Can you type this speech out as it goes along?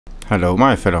Hello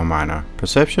my fellow miner.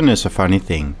 Perception is a funny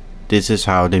thing. This is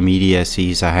how the media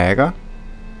sees a hacker,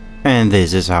 and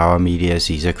this is how a media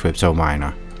sees a crypto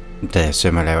miner. The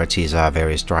similarities are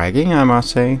very striking, I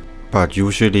must say, but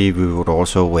usually we would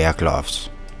also wear gloves.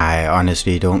 I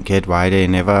honestly don't get why they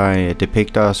never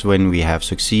depict us when we have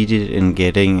succeeded in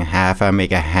getting half a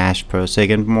mega hash per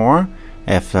second more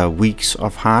after weeks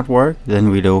of hard work. Then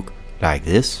we look like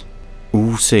this,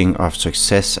 oozing of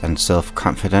success and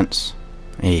self-confidence.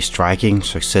 A striking,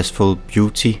 successful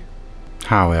beauty.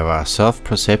 However,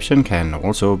 self-perception can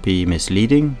also be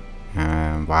misleading,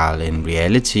 while in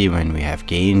reality, when we have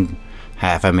gained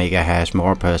half a mega hash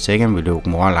more per second, we look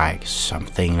more like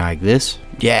something like this.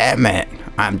 Yeah man,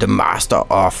 I'm the master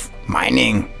of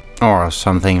mining. Or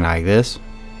something like this.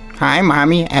 Hi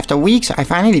mommy, after weeks I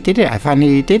finally did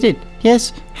it,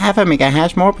 Yes, half a mega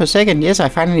hash more per second, yes I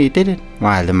finally did it.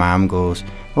 While the mom goes,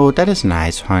 oh that is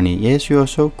nice honey, yes you are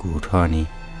so good honey.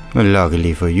 Well,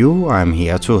 luckily for you, I'm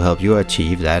here to help you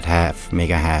achieve that half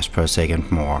mega hash per second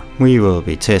more. We will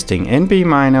be testing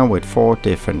Nbminer with 4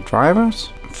 different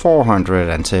drivers.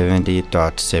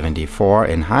 470.74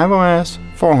 in HiveOS,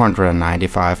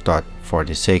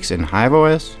 495.46 in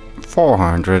HiveOS,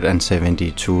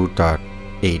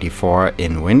 472.84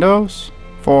 in Windows,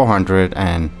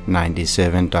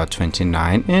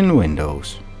 497.29 in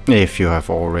Windows. If you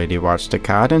have already watched the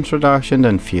card introduction,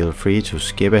 then feel free to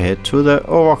skip ahead to the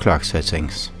overclock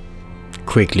settings.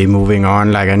 Quickly moving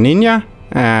on like a ninja,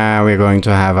 we're going to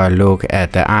have a look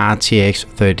at the RTX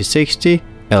 3060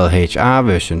 LHR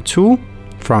version 2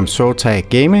 from Zotac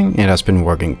Gaming. It has been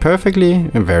working perfectly,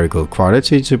 in very good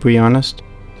quality to be honest.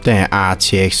 The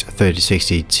RTX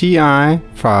 3060 Ti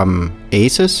from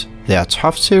Asus, their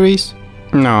top series.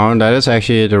 No, that is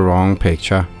actually the wrong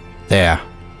picture. There.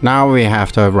 Now we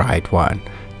have the right one.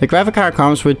 The graphic card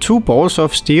comes with 2 balls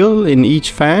of steel in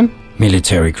each fan.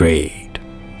 Military grade.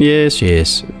 Yes,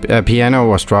 a piano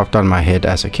was dropped on my head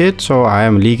as a kid, so I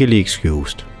am legally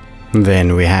excused.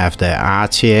 Then we have the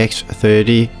RTX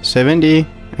 3070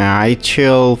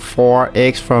 iChill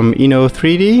 4X from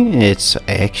Inno3D. It's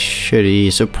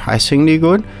actually surprisingly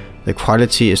good. The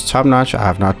quality is top notch. I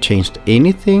have not changed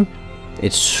anything.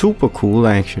 It's super cool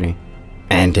actually.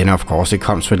 And then of course it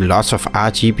comes with lots of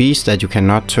RGBs that you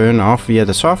cannot turn off via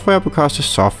the software because the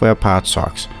software part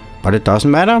sucks. But it doesn't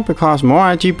matter because more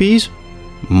RGBs,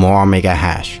 more mega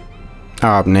hash.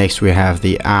 Up next we have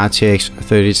the RTX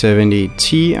 3070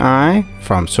 Ti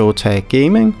from Zotac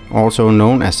Gaming, also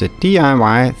known as the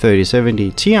DIY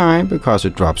 3070 Ti because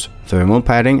it drops thermal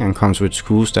padding and comes with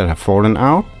screws that have fallen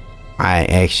out. I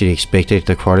actually expected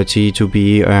the quality to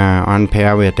be on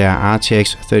par with their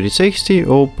RTX 3060.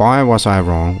 Oh boy was I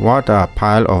wrong, what a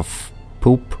pile of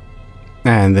poop.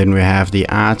 And then we have the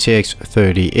RTX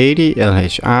 3080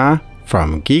 LHR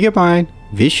from Gigabyte,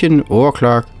 Vision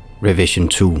Overclock Revision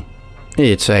 2.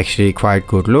 It's actually quite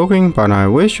good looking, but I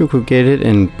wish you could get it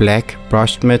in black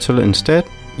brushed metal instead,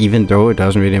 even though it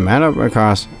doesn't really matter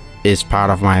because it's part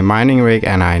of my mining rig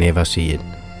and I never see it.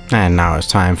 And now it's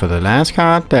time for the last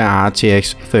card, the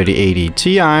RTX 3080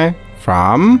 Ti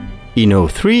from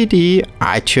Inno3D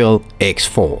iChill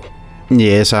X4.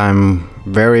 Yes, I'm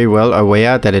very well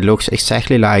aware that it looks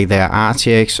exactly like their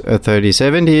RTX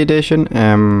 3070 edition.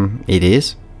 It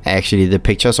is. Actually, the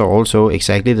pictures are also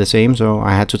exactly the same, so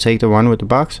I had to take the one with the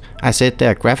box. I said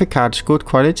their graphic card is good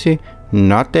quality,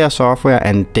 not their software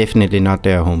and definitely not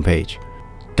their homepage.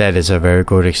 That is a very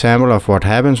good example of what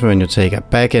happens when you take a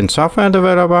backend software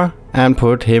developer and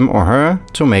put him or her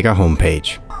to make a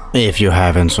homepage. If you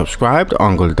haven't subscribed,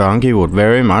 Uncle Donkey would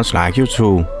very much like you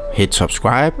to hit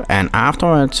subscribe and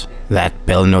afterwards that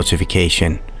bell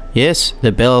notification. Yes,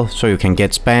 the bell, so you can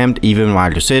get spammed even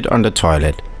while you sit on the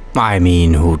toilet. I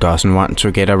mean, who doesn't want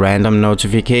to get a random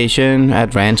notification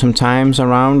at random times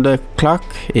around the clock?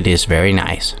 It is very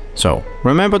nice. So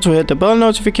remember to hit the bell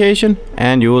notification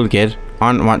and you will get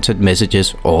unwanted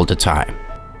messages all the time.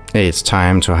 It's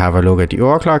time to have a look at the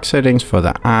overclock settings for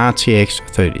the RTX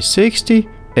 3060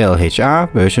 LHR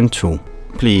version 2.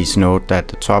 Please note that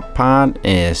the top part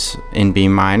is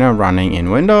Nbminer running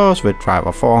in Windows with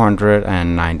driver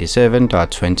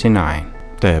 497.29.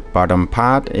 The bottom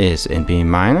part is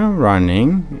Nbminer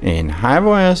running in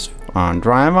HiveOS on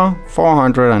driver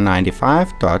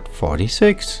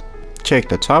 495.46. Check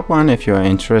the top one if you are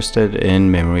interested in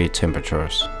memory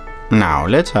temperatures. Now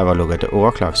let's have a look at the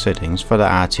overclock settings for the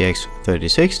RTX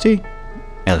 3060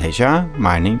 LHR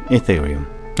mining Ethereum.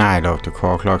 I locked the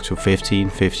core clock to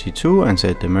 1552 and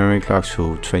set the memory clock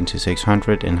to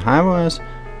 2600 in HiveOS.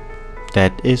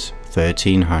 That is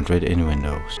 1300 in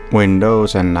Windows.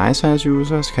 Windows and NiceHash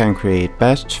users can create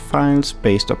batch files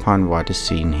based upon what is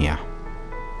seen here.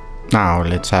 Now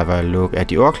let's have a look at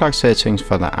the overclock settings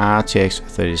for the RTX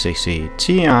 3060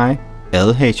 Ti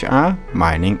LHR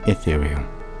mining Ethereum.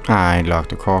 I locked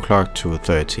the core clock to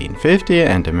 1350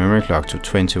 and the memory clock to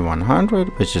 2100,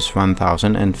 which is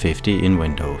 1050 in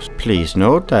Windows. Please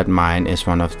note that mine is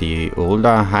one of the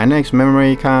older Hynix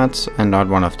memory cards and not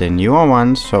one of the newer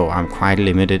ones, so I'm quite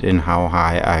limited in how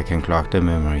high I can clock the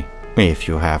memory. If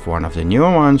you have one of the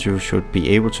newer ones, you should be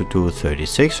able to do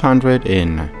 3600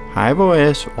 in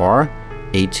HiveOS or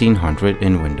 1800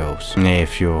 in Windows.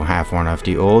 If you have one of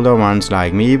the older ones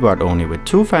like me but only with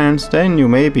 2 fans, then you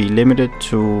may be limited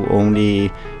to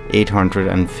only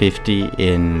 850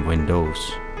 in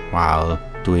Windows while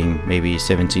doing maybe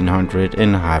 1700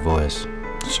 in HiveOS.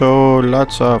 So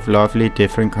lots of lovely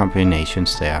different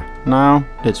combinations there. Now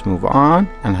let's move on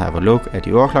and have a look at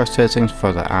the overclock settings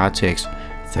for the RTX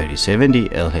 3070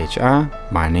 LHR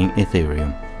mining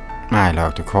Ethereum. I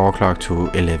locked the core clock to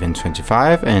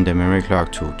 1125 and the memory clock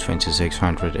to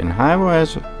 2600 in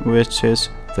HiveOS, which is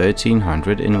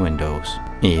 1300 in Windows.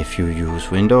 If you use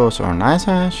Windows or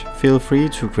NiceHash, feel free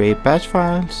to create batch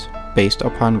files based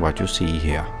upon what you see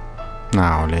here.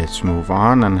 Now let's move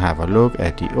on and have a look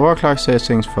at the overclock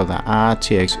settings for the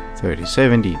RTX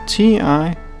 3070 Ti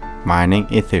mining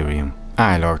Ethereum.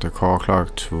 I locked the core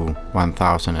clock to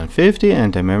 1050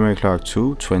 and the memory clock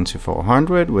to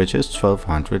 2400, which is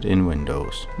 1200 in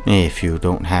Windows. If you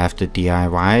don't have the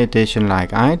DIY edition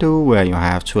like I do, where you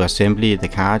have to assemble the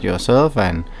card yourself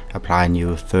and apply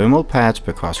new thermal pads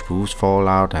because screws fall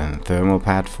out and thermal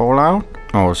pad fall out,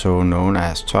 also known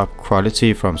as top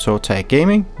quality from Zotac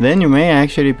Gaming, then you may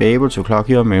actually be able to clock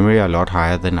your memory a lot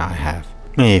higher than I have.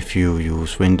 If you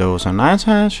use Windows or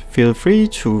NiceHash, feel free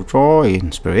to draw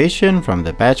inspiration from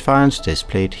the batch files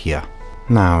displayed here.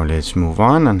 Now let's move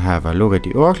on and have a look at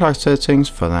the overclock settings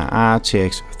for the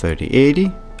RTX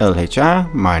 3080 LHR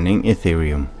mining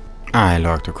Ethereum. I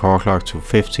locked the core clock to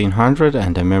 1500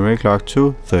 and the memory clock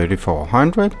to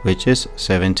 3400, which is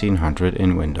 1700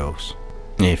 in Windows.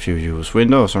 If you use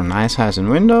Windows or NiceHash in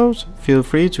Windows, feel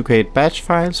free to create batch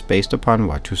files based upon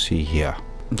what you see here.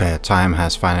 The time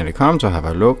has finally come to have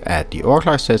a look at the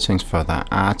overclock settings for the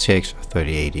RTX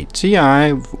 3080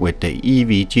 Ti with the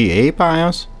EVGA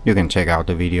BIOS. You can check out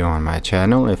the video on my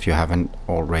channel if you haven't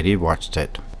already watched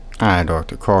it. I locked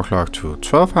the core clock to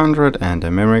 1200 and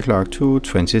the memory clock to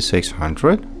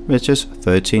 2600, which is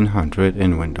 1300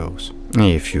 in Windows.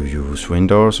 If you use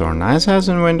Windows or NiceHash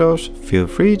in Windows, feel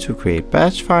free to create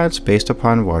batch files based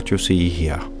upon what you see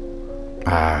here.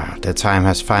 The time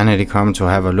has finally come to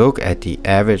have a look at the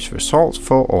average results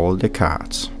for all the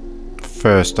cards.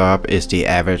 First up is the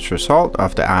average result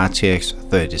of the RTX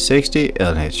 3060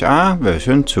 LHR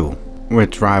version 2 with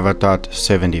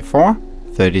driver.74,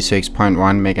 36.1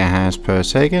 MHz per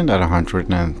second at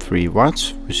 103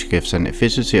 watts, which gives an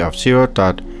efficiency of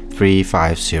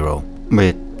 0.350,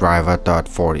 with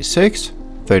driver.46,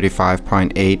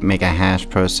 35.8 MHz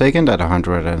per second at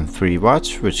 103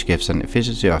 watts, which gives an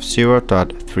efficiency of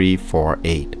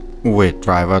 0.348. With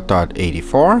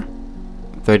driver.84,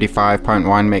 35.1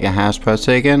 MHz per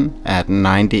second at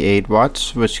 98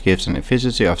 watts, which gives an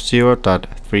efficiency of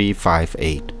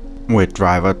 0.358. With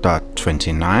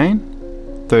driver.29,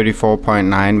 34.9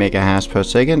 MHz per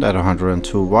second at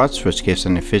 102 watts, which gives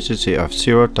an efficiency of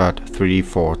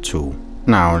 0.342.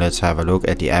 Now let's have a look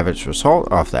at the average result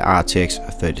of the RTX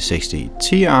 3060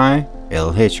 Ti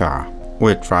LHR.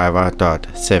 With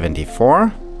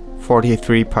driver.74,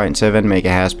 43.7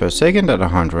 MHz per second at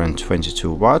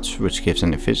 122 watts, which gives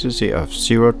an efficiency of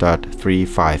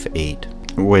 0.358.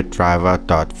 With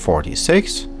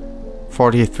driver.46,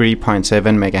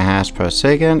 43.7 MHz per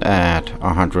second at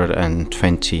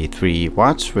 123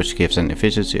 watts, which gives an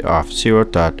efficiency of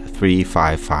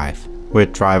 0.355.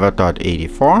 With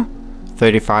driver.84,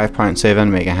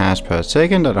 35.7 MHz per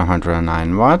second at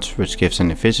 109 watts, which gives an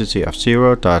efficiency of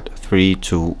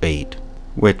 0.328.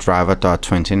 With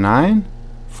driver.29,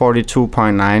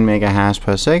 42.9 MHz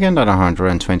per second at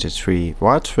 123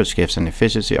 watts, which gives an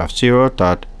efficiency of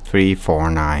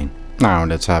 0.349. Now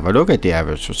let's have a look at the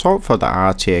average result for the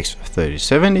RTX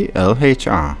 3070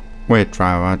 LHR. With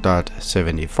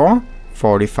driver.74,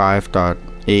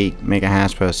 45.8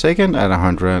 MHz per second at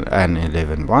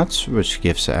 111 watts, which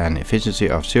gives an efficiency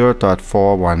of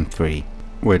 0.413.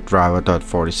 With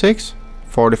driver.46,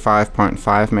 45.5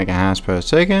 MHz per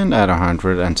second at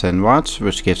 110 watts,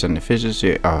 which gives an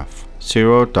efficiency of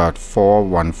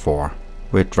 0.414.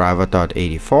 With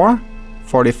driver.84,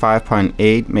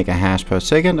 45.8 MHz per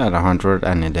second at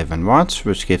 111 watts,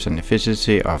 which gives an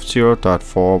efficiency of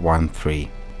 0.413.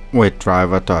 With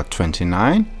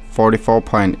driver.29,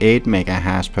 44.8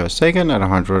 megahash per second at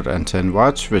 110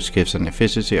 watts, which gives an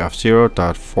efficiency of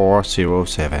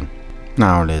 0.407.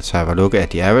 Now let's have a look at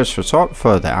the average result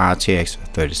for the RTX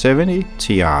 3070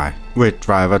 Ti with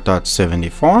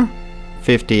driver.74,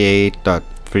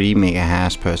 58.3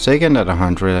 megahash per second at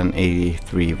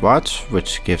 183 watts,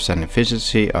 which gives an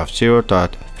efficiency of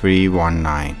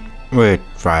 0.319. With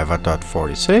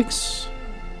driver.46,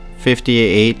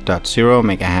 58.0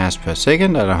 megahash per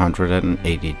second at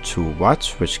 182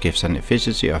 watts, which gives an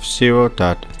efficiency of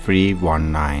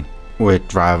 0.319. With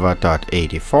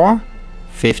driver.84,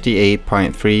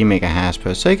 58.3 megahash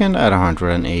per second at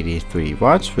 183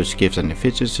 watts, which gives an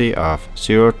efficiency of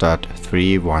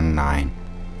 0.319.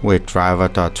 With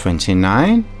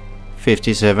driver.29,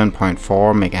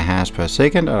 57.4 megahash per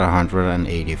second at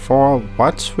 184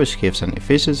 watts, which gives an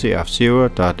efficiency of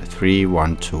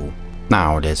 0.312.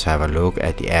 Now let's have a look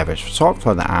at the average result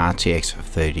for the RTX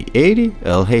 3080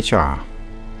 LHR.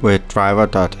 With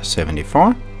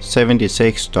driver.74,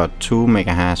 76.2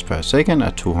 megahash per second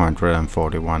at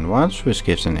 241 watts, which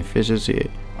gives an efficiency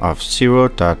of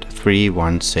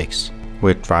 0.316.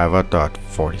 With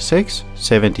driver.46,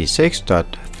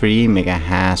 76.3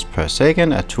 megahash per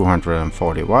second at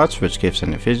 240 watts, which gives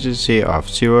an efficiency of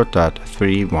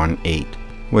 0.318.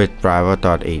 With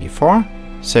driver.84,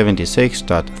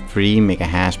 76.3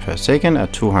 megahash per second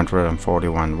at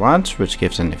 241 watts, which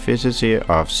gives an efficiency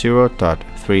of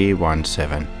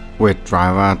 0.317. With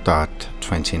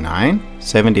driver.29,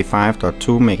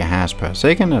 75.2 megahash per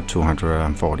second at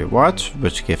 240 watts,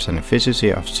 which gives an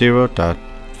efficiency of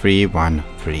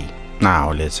 0.313.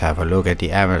 Now let's have a look at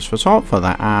the average result for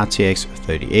the RTX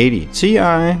 3080 Ti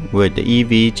with the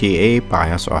EVGA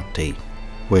BIOS update.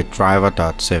 With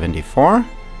driver.74,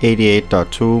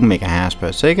 88.2 megahash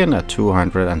per second at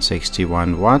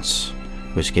 261 watts,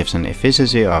 which gives an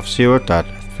efficiency of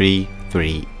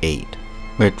 0.338.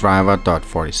 With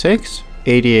driver.46,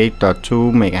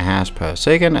 88.2 megahash per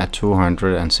second at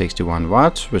 261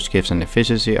 watts, which gives an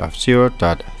efficiency of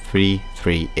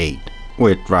 0.338.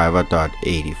 With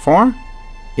driver.84,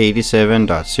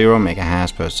 87.0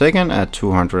 megahash per second at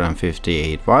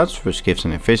 258 watts, which gives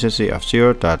an efficiency of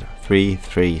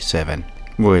 0.337.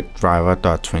 With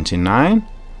driver.29,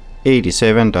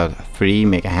 87.3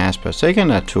 megahash per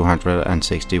second at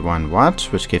 261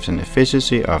 watts, which gives an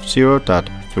efficiency of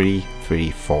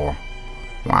 0.334.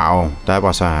 Wow, that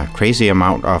was a crazy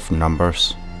amount of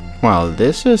numbers. Well,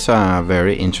 this is a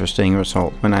very interesting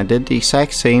result. When I did the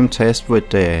exact same test with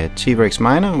the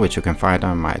Nbminer, which you can find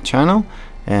on my channel,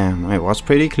 it was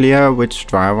pretty clear which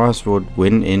drivers would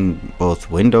win in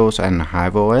both Windows and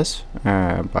HiveOS,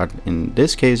 but in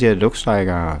this case it looks like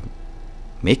a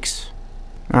mix.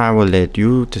 I will let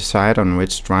you decide on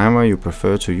which driver you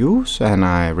prefer to use, and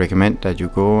I recommend that you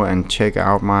go and check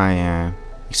out my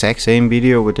exact same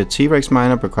video with the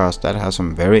Nbminer, because that has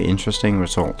some very interesting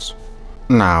results.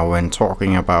 Now, when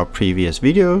talking about previous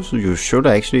videos, you should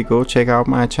actually go check out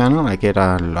my channel. I get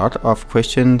a lot of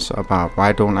questions about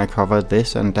why don't I cover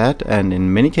this and that, and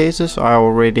in many cases I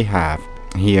already have.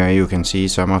 Here you can see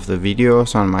some of the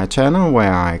videos on my channel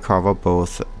where I cover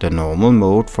both the normal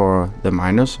mode for the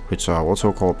miners, which are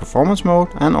also called performance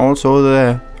mode, and also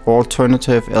the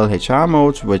alternative LHR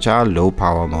modes, which are low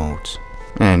power modes.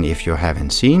 And if you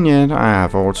haven't seen yet, I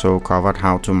have also covered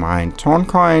how to mine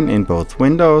Toncoin in both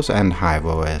Windows and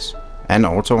HiveOS, and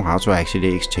also how to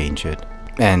actually exchange it.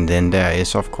 And then there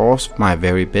is of course my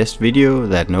very best video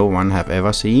that no one have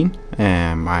ever seen,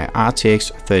 my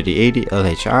RTX 3080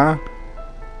 LHR,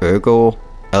 ergo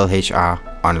LHR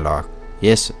unlock.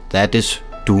 Yes, that is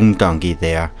Doom Donkey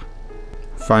there.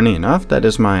 Funny enough, that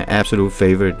is my absolute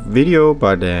favorite video,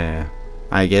 but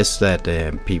I guess that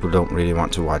people don't really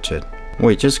want to watch it.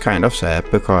 Which is kind of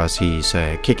sad, because he's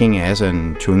kicking ass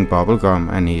and chewing bubblegum,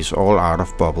 and he's all out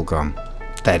of bubblegum.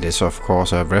 That is of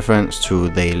course a reference to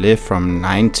They Live from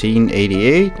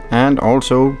 1988, and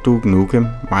also Duke Nukem,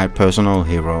 my personal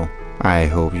hero. I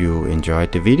hope you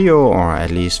enjoyed the video, or at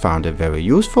least found it very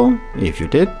useful. If you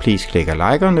did, please click a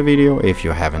like on the video. If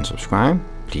you haven't subscribed,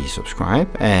 please subscribe,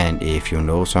 and if you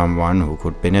know someone who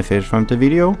could benefit from the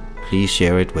video, please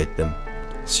share it with them.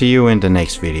 See you in the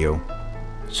next video.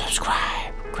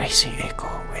 Subscribe, Crazy Echo.